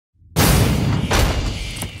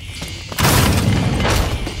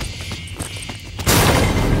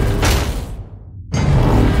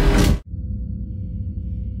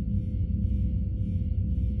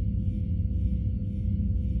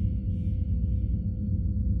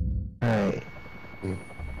Alright.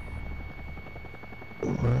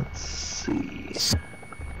 Let's see.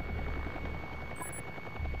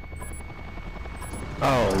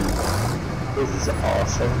 Oh, this is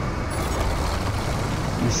awesome.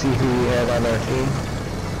 You see who we have on our team?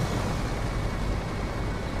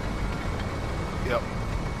 Yep.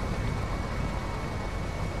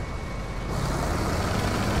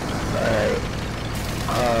 Alright.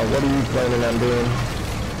 What are you planning on doing?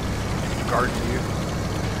 Guarding you.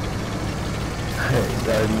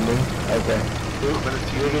 Guarding me? Okay. Who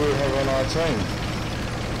do we have on our team?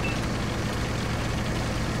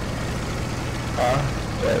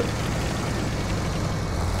 Wait.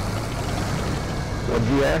 What'd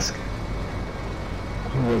you ask?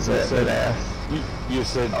 Who was that that asked? You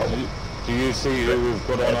said, do you see who we've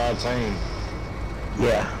got on our team?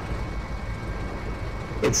 Yeah.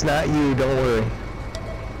 It's not you, don't worry.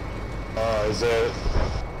 Is there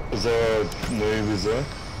a noob, is there?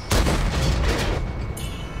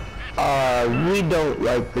 We don't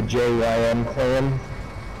like the JYM clan,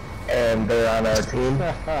 and they're on our team.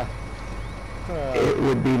 It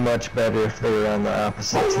would be much better if they were on the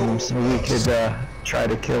opposite team, so we could try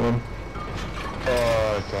to kill them.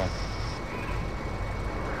 Oh, okay.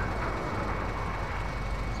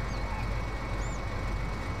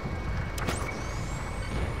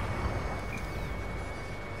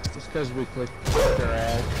 Just because we clicked their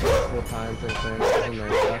ass multiple times and things and they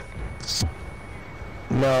left.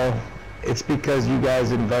 No, it's because you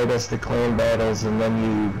guys invite us to clan battles and then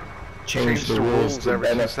you change the rules to every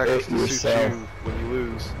 2 seconds benefit to suit yourself. you when you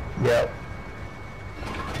lose. Yep.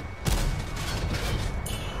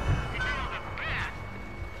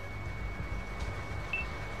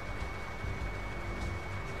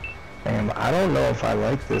 And I don't know if I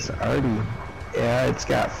like this Artie. Yeah, it's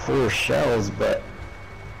got 4 shells, but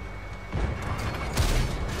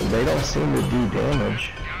they don't seem to do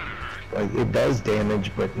damage. Like, it does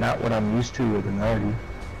damage, but not what I'm used to with an Artie.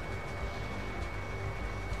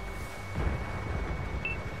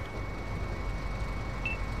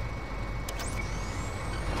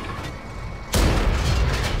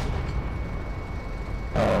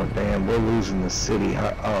 Oh, damn, we're losing the city.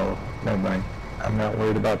 Oh, never mind. I'm not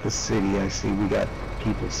worried about the city. I see we got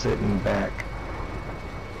people sitting back.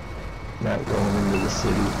 Not going into the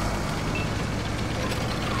city.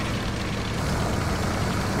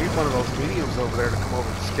 We need one of those mediums over there to come over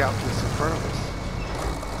and scout this in front of us.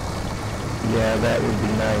 Yeah, that would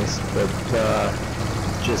be nice, but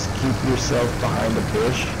just keep yourself behind a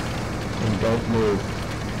bush and don't move.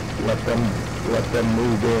 Let them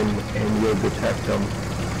move in and you'll detect them.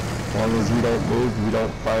 As long as you don't move, you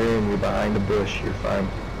don't fire, and you're behind a bush, you're fine.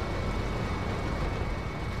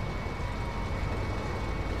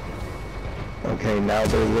 Okay, now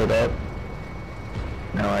they're lit up.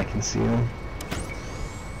 Now I can see them.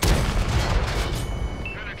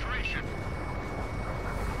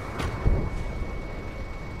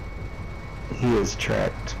 He is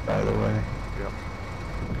tracked, by the way. Yep.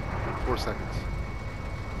 4 seconds.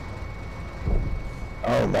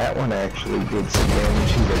 Oh, that one actually did some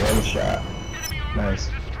damage. He's a one-shot. Nice.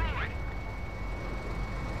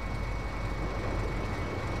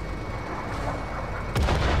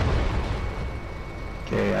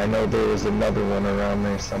 Okay, I know there was another one around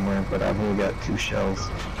there somewhere, but I've only got 2 shells.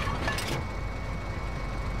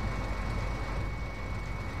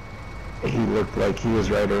 He looked like he was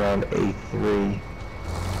right around A3.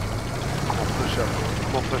 I'm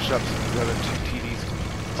gonna push up so the other 2 TDs can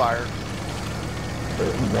fire.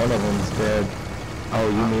 One of them's dead. Oh,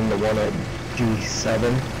 you mean the one at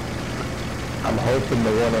D7? I'm hoping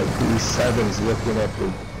the one at D7's looking at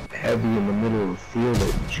the heavy in the middle of the field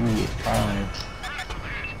at G5.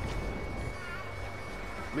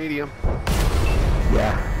 Medium.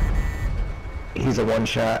 Yeah. He's a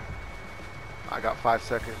one-shot. I got 5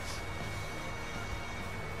 seconds.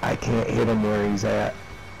 I can't hit him where he's at.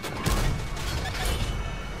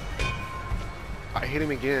 I hit him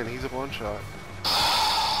again. He's a one-shot.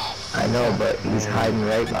 I know, but he's hiding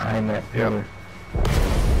right behind that pillar.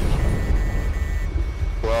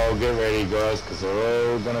 Well, get ready, guys, because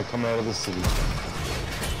they're all gonna come out of the city.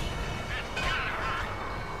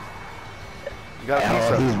 You got a piece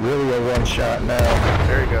Oh, of he's really a one-shot now.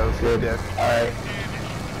 There he goes. Good. He's dead. Alright.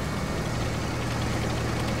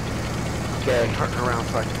 Okay. Turn around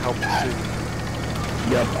so I can help the city.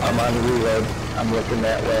 Yep, I'm on the reload. I'm looking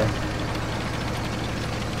that way.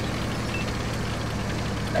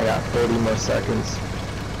 I got 30 more seconds.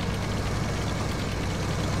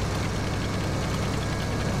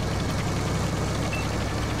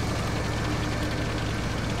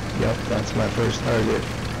 Yep, that's my first target.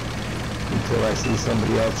 Until I see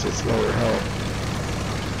somebody else that's lower health.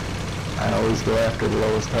 I always go after the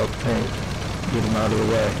lowest health tank. Get him out of the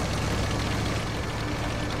way.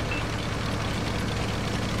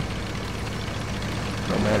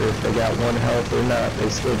 No matter if they got 1 health or not, they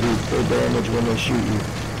still do full damage when they shoot you.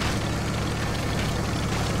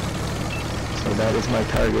 So that is my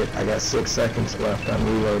target. I got 6 seconds left on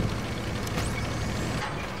reload.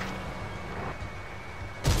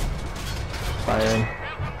 Firing.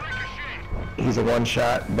 He's a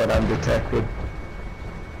one-shot, but I'm detected.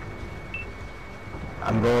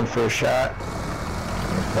 I'm going for a shot.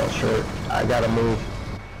 I fell short. I gotta move.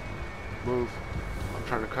 Move. I'm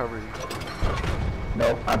trying to cover you.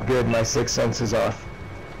 Nope, I'm good. My 6th sense is off.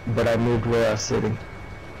 But I moved where I was sitting.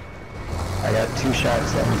 I got 2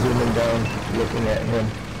 shots. I'm zooming down, looking at him.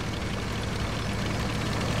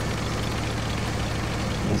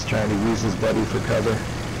 He's trying to use his buddy for cover.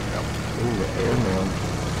 Ooh, the airman.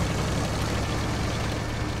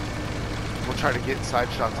 We'll try to get side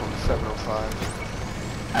shots on the 705.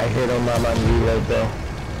 I hit him. I'm on reload though.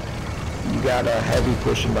 You got a heavy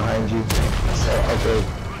pushing behind you. So, okay.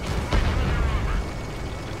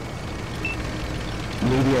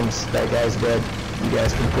 Mediums, that guy's dead. You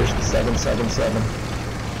guys can push the 777.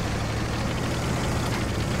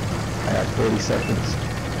 I got 40 seconds.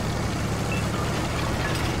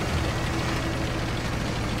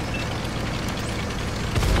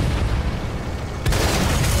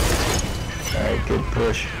 Alright, good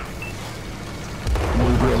push.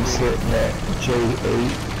 Mediums hitting at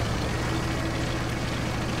J8.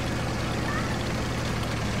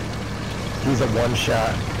 He's a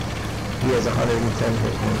one-shot. He has 110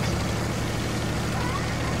 hit points.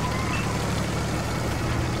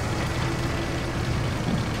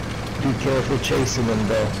 Be careful chasing him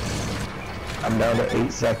though. I'm down to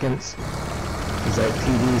 8 seconds. Because that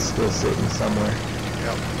TV's still sitting somewhere.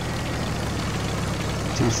 Yep.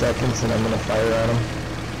 2 seconds and I'm gonna fire on him.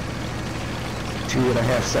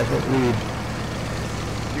 2.5 second lead.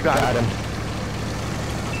 You got him.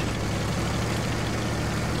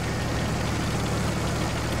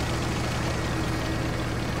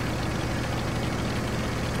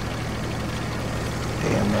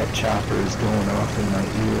 Damn, that chopper is going off in my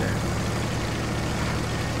ear.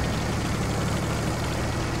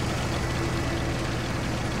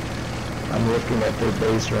 I'm looking at their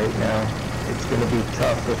base right now. It's going to be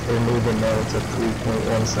tough if they're moving now. It's a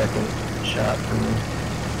 3.1 second shot for me.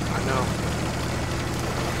 I know.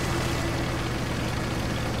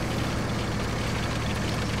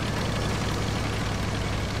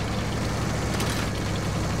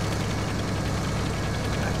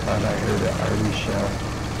 I thought I heard an arty shell.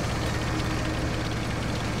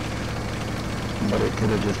 But it could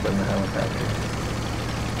have just been the helicopter.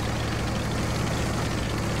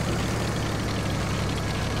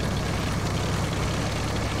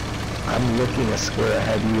 I'm looking a square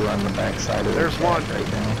ahead of you on the back side of the There's one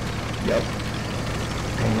right now. Yep.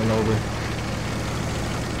 Hanging over.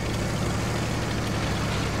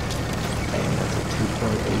 Man, that's a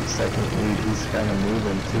 2.8 second lead. He's kind of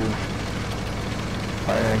moving too.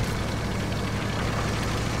 Firing.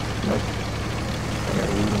 Nope. I got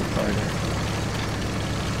a leading farther.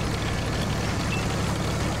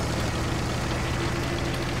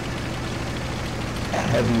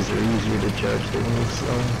 Heavies are easier to judge. They move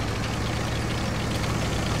slow.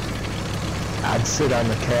 I'd sit on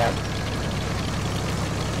the cap.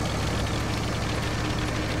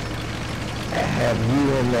 Have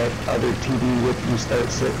you and that other TD with you start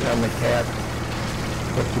sitting on the cap.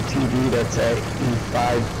 Put the TD that's at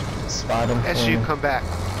E5, spot him. SU, come back.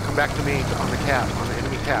 Come back to me on the cap, on the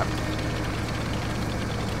enemy cap.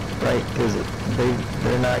 Right, because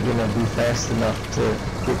they're not going to be fast enough to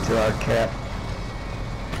get to our cap.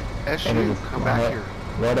 SU, come back here.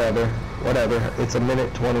 Whatever. It's a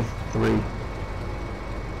minute 23.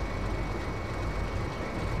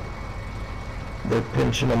 They're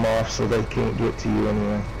pinching them off so they can't get to you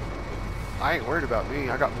anyway. I ain't worried about me.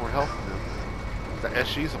 I got more health than them. The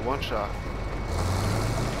SU's a one-shot.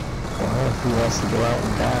 Well, if he wants to go out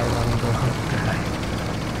and die, let him go out and die.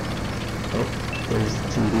 Oh, there's the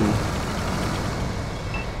TD.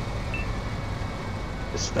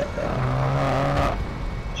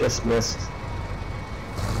 Just missed.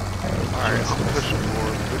 Alright, I'm pushing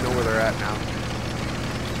forward. We know where they're at now.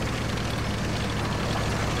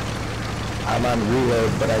 I'm on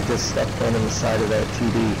reload, but I just stepped on the side of that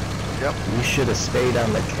TD. Yep. You should have stayed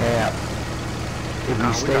on the cap. If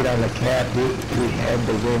you stayed on the cap, we had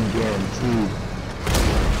the win guaranteed.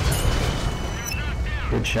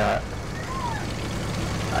 Good shot.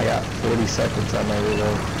 I got 40 seconds on my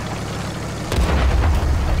reload.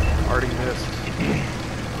 Already missed.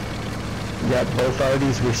 Yeah, both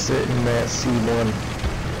Arties were sitting at C1.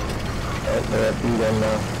 Oh, they're at B1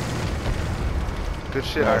 now. Good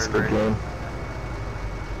shit, Nice, Iron good Ray. game.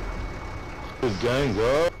 Good game,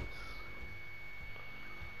 girl.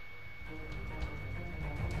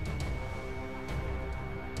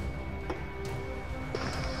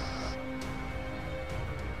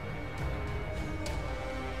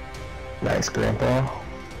 Nice, Grandpa.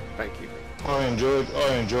 Thank you. I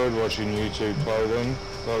enjoyed watching you two play them.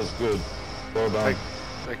 That was good. Well done.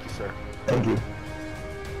 Thank you, sir. Thank you.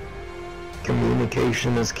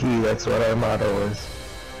 Communication is key. That's what our motto is.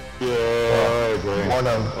 Yeah, I agree.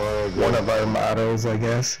 One of our mottos, I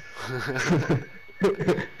guess.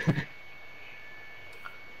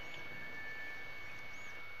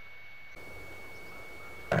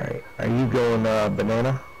 Alright, are you going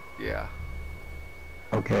banana? Yeah.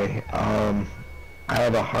 Okay, I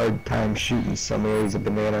have a hard time shooting some areas of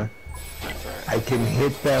banana. That's alright. I can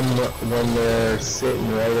hit them when they're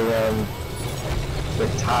sitting right around the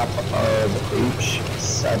top of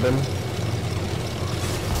H7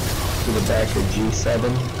 to the back of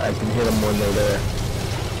G7. I can hit them when they're there.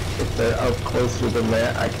 If they're up closer than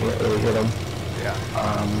that, I can't really hit them. Yeah.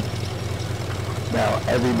 Now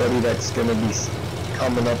everybody that's going to be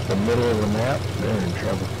coming up the middle of the map, they're in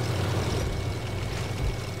trouble.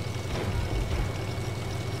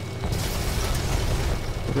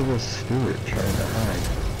 Look at this Stewart trying to hide.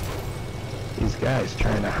 These guys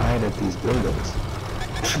trying to hide at these buildings.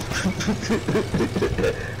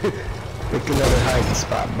 Pick another hiding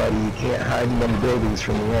spot, buddy. You can't hide in them buildings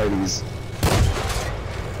from the Arties.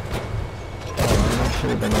 Oh, that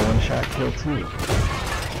should have been a one-shot kill too.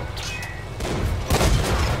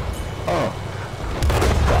 Oh.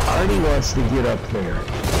 The Artie wants to get up there.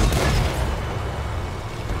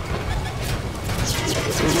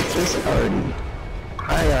 Look at this Artie.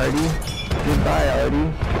 Hi Artie. Goodbye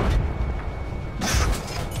Artie.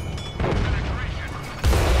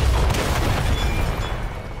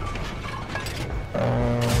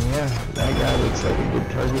 Yeah, that guy looks like a good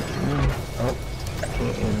target to me. Oh, I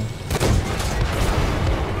can't aim.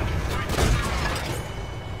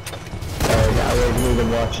 Sorry, I wasn't even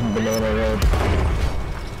watching Banana Road.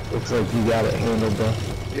 Looks like you got it handled though.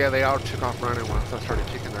 Yeah, they all took off running once I started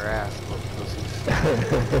kicking their ass.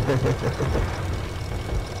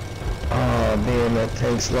 Oh man, that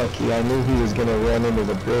tank's lucky. I knew he was gonna run into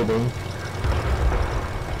the building.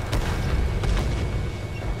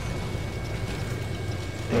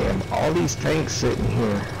 Damn, all these tanks sitting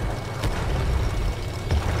here.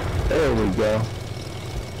 There we go.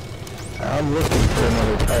 I'm looking for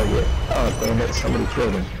another target. Oh damn it, somebody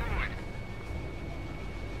killed him.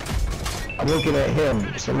 I'm looking at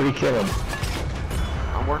him. Somebody kill him.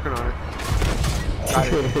 I'm working on it. Got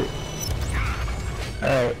it.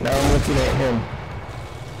 Alright, now I'm looking at him.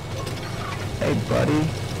 Hey buddy.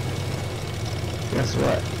 Guess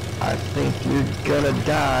what? I think you're gonna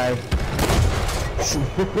die.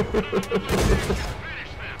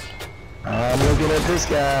 I'm looking at this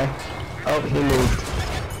guy. Oh, he moved.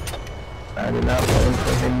 I did not want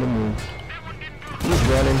for him to move. He's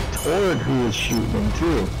running toward who is shooting him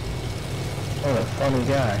too. What a funny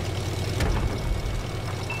guy.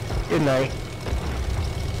 Good night.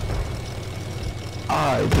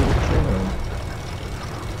 Ah, it didn't kill him.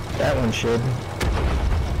 That one should.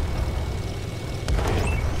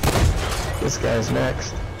 This guy's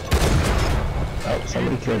next. Oh,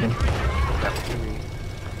 somebody killed him. That was me.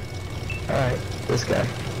 Alright, this guy.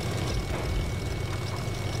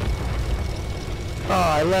 Oh,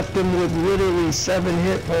 I left him with literally 7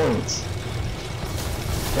 hit points.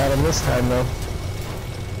 Got him this time though.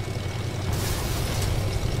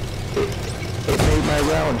 It made my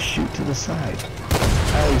round shoot to the side.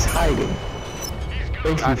 Now he's hiding.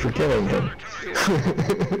 Thank you for killing him.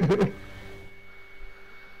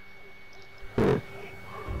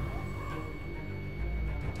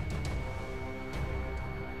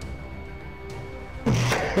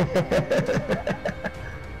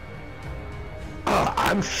 Oh,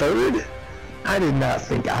 I'm third? I did not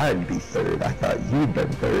think I'd be third. I thought you'd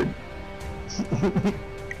been third.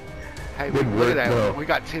 Hey, Good look work, at that. though. We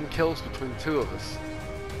got 10 kills between the two of us.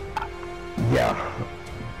 Yeah.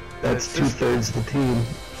 That's It's 2/3 the team.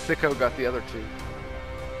 Sicko got the other 2.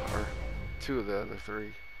 Or 2 of the other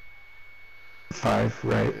 3. 5,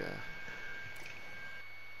 right? Yeah.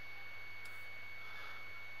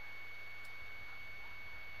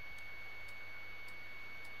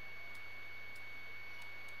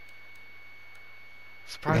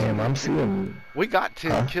 Surprised Damn, I'm seeing... we got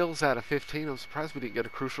 10 Huh? kills out of 15. I'm surprised we didn't get a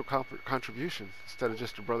crucial contribution instead of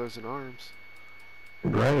just a brothers in arms.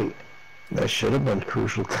 Right. That should have been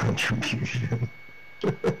crucial contribution.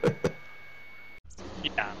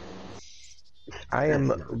 Yeah. I am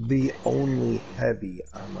the only heavy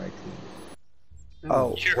on my team.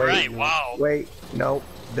 Oh, You're wait, right, wow. Wait, no.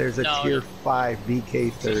 There's a No. tier 5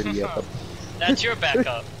 VK30 at the... That's your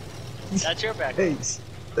backup. That's your backup. Thanks,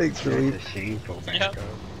 That's Relief. a shameful Yep. backup.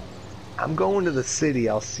 I'm going to the city.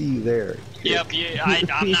 I'll see you there. Yep,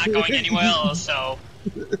 I'm not going anywhere else, so...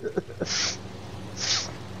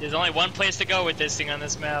 There's only one place to go with this thing on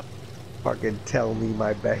this map. Fucking tell me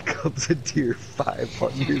my backup's a tier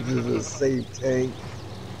 500 is a safe tank.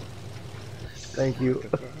 Thank you.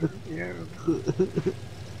 Yeah.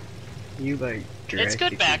 You like It's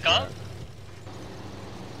good drastically backup.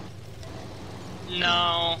 dropped.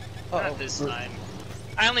 No, not this time.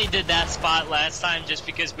 I only did that spot last time just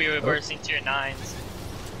because we were versing tier 9s.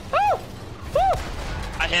 Woo! Woo!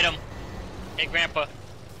 I hit him. Hey, Grandpa.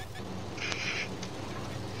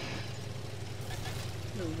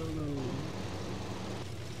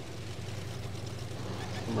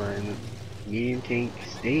 Come on, medium tank,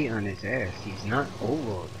 stay on his ass. He's not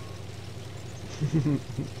over.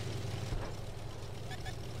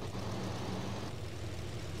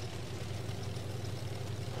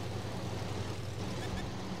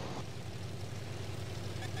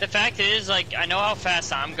 The fact is, like, I know how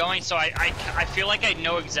fast I'm going, so I feel like I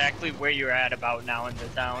know exactly where you're at about now in the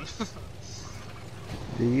town.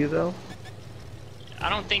 Do you though? I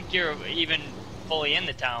don't think you're even fully in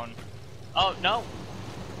the town. Oh, no.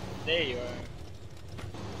 There you are.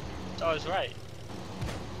 So I was right.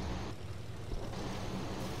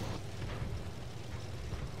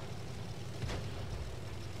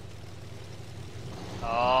 Oh,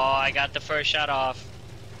 I got the first shot off.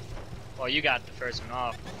 Well, you got the first one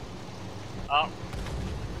off. Oh.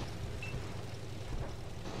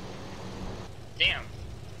 Damn.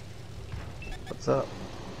 What's up?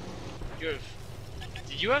 You have...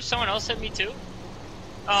 Did you have someone else hit me too?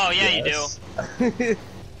 Oh, yeah, you do. do.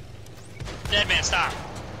 Dead man, stop.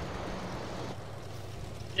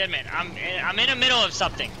 Dead man, I'm in the middle of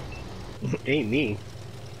something. Ain't me.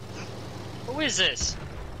 Who is this?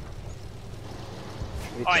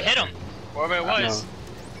 Oh, I hit him. Whoever it was.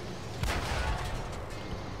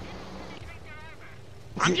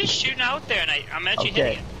 I'm just shooting out there and I'm actually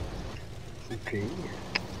hitting it. Okay.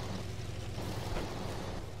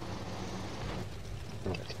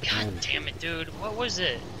 Oh, it's God killing me. damn it, dude. What was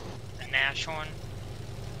it? A Nash one?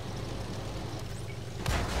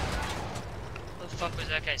 Where the fuck was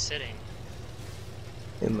that guy sitting?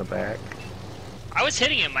 In the back. I was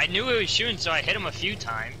hitting him. I knew he was shooting, so I hit him a few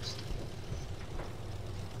times.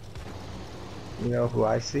 You know who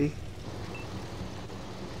I see?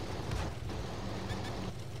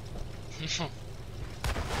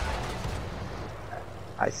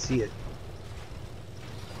 I see it.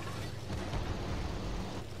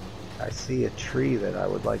 I see a tree that I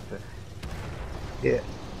would like to hit.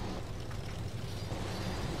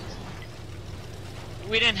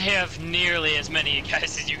 We didn't have nearly as many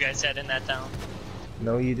guys as you guys had in that town.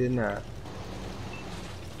 No, you did not.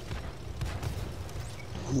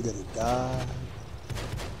 I'm gonna die.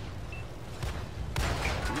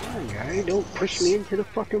 Come on, guy, don't push me into the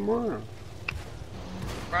fucking wall.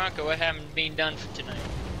 Bronco, what happened being done for tonight?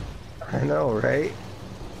 I know, right?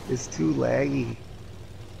 It's too laggy.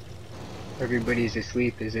 Everybody's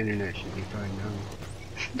asleep, his internet should be fine now.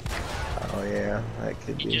 Oh yeah, that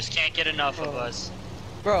could You be. just can't get enough of us.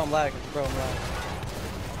 Bro, I'm lagging. Bro, I'm lagging.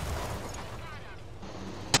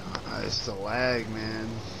 It's the lag, man.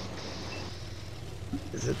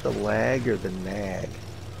 Is it the lag or the nag?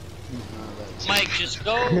 Mike, just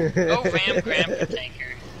go ram Grandpa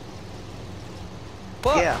Tanker.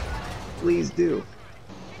 Fuck! Yeah, please do.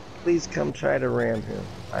 Please come try to ram him.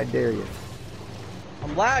 I dare you.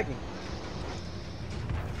 I'm lagging.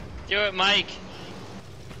 Do it, Mike.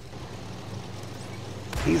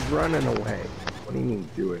 He's running away. What do you mean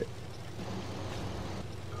do it?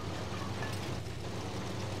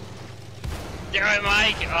 Do it,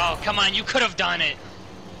 Mike. Oh, come on, you could have done it.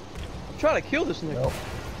 I'm trying to kill this nigga. Nope.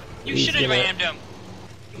 You He's should have gonna- rammed him.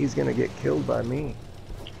 He's gonna get killed by me.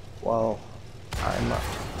 While I'm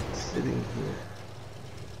sitting here.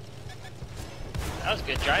 That was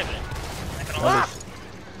good driving. Not gonna Another- lie.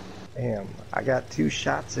 Damn, I got 2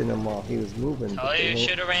 shots in him while he was moving. Tell you,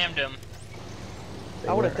 should have rammed him.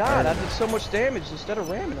 I would have died. I did so much damage instead of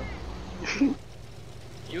ramming him.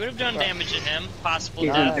 You would have done damage to him, possibly.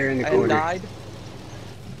 He's death. up there in the And corner. died.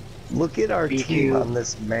 Look at our Me team too. on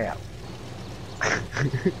this map.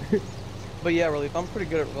 But yeah, Relief, I'm pretty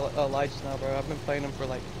good at lights now, bro. I've been playing them for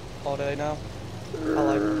like all day now. I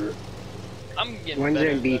like them. I'm getting One's better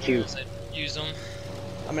in and better B2. as I use them.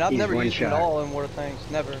 I mean, I've He's never one used them at shot. all in War of Things.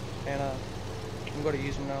 Never. And I'm going to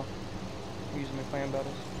use them now. Use them in clan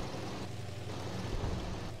battles.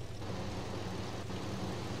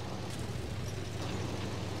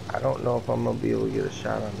 I don't know if I'm gonna be able to get a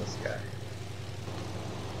shot on this guy.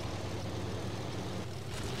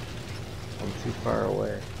 I'm too far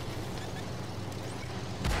away.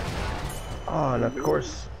 Oh, and of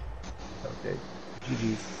course. Okay.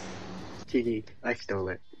 GG. GG. I stole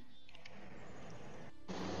it.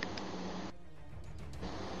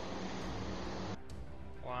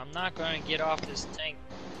 Well, I'm not gonna get off this tank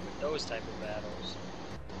with those type of battles.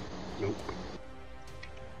 Nope.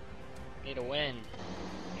 Need a win.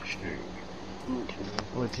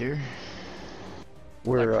 What's here?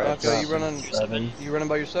 We're So you running? 7. You running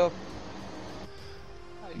by yourself?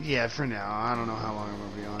 Yeah, for now. I don't know how long I'm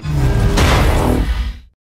gonna be on.